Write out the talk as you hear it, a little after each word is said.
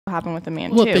happen with a man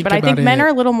too. But I think men are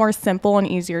a little more simple and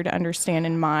easier to understand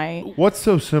in my... What's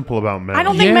so simple about men? I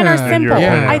don't think men are simple.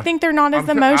 I think they're not as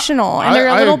emotional and they're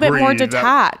a little bit more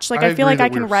detached. Like I feel like I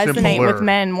can resonate with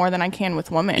men more than I can with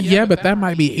women. Yeah, but that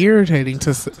might be irritating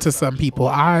to some people.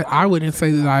 I wouldn't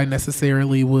say that I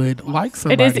necessarily would like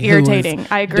somebody. It is irritating.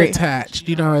 I agree. Detached,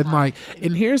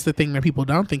 and here's the thing that people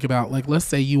don't think about. Like, let's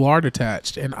say you are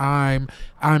detached, and I'm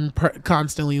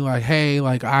constantly like, hey,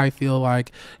 like I feel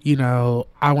like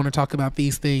I want to talk about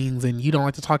these things, and you don't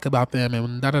like to talk about them,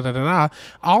 and da da da da da.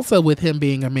 Also, with him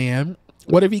being a man,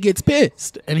 what if he gets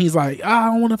pissed and he's like, I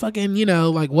don't want to fucking,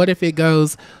 like, what if it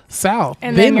goes south?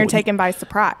 And then you're taken by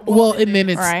surprise. Well, and then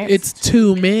it's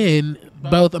two men,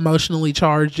 both emotionally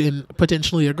charged and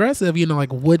potentially aggressive.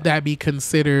 Like, would that be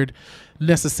considered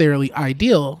necessarily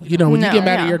ideal? When you get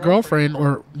mad at your girlfriend,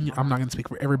 or I'm not going to speak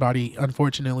for everybody.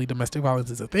 Unfortunately, domestic violence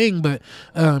is a thing, but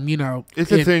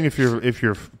it's a thing if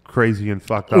you're crazy and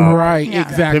fucked up, right? Yeah.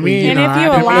 Exactly. To me, and if you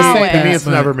allow it, to me, it's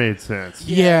never made sense.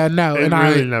 Yeah, no, it and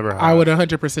really never has. I would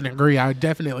 100% agree. I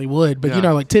definitely would, but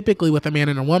like typically with a man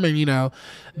and a woman,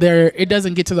 it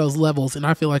doesn't get to those levels, and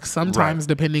I feel like sometimes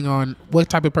depending on what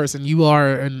type of person you are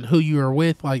and who you are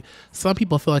with, like some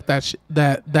people feel like that's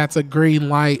a green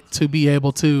light to be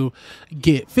able to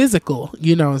get physical,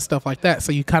 and stuff like that.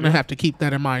 So you kind of have to keep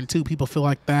that in mind too. People feel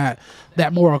like that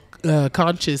more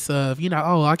conscious of,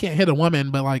 I can't hit a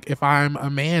woman, but like if I'm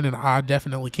a man and I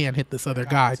definitely can't hit this other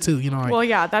guy too, well,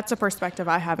 yeah, that's a perspective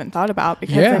I haven't thought about,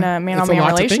 because in a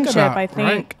man-on-man relationship, I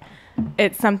think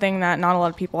it's something that not a lot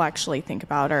of people actually think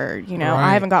about, or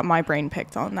I haven't got my brain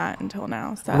picked on that until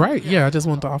now. So I just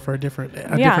want to offer a different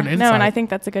insight. No, and I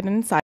think that's a good insight.